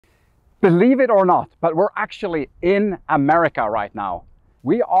Believe it or not, but we're actually in America right now.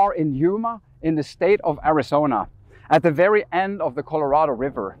 We are in Yuma in the state of Arizona, at the very end of the Colorado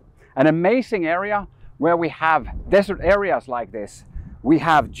River. An amazing area where we have desert areas like this. We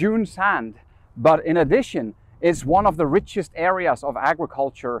have dune sand, but in addition, it's one of the richest areas of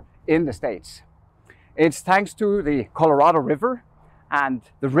agriculture in the States. It's thanks to the Colorado River, and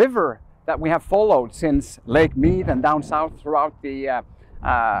the river that we have followed since Lake Mead and down south throughout the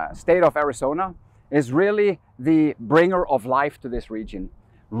state of Arizona is really the bringer of life to this region.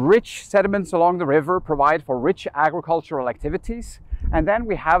 Rich sediments along the river provide for rich agricultural activities, and then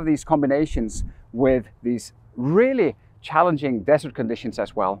we have these combinations with these really challenging desert conditions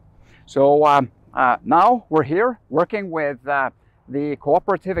as well. So now we're here working with the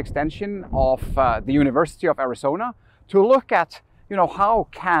cooperative extension of the University of Arizona to look at, how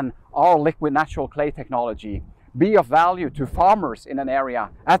can our liquid natural clay technology be of value to farmers in an area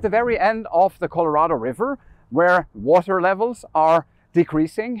at the very end of the Colorado River, where water levels are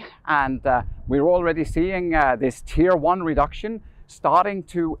decreasing, and we're already seeing this tier 1 reduction starting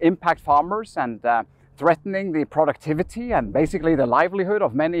to impact farmers and threatening the productivity and basically the livelihood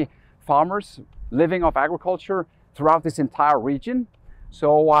of many farmers living off agriculture throughout this entire region.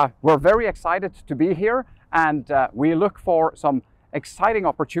 So we're very excited to be here, and we look for some exciting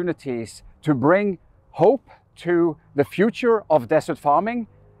opportunities to bring hope to the future of desert farming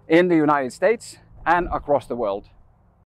in the United States and across the world.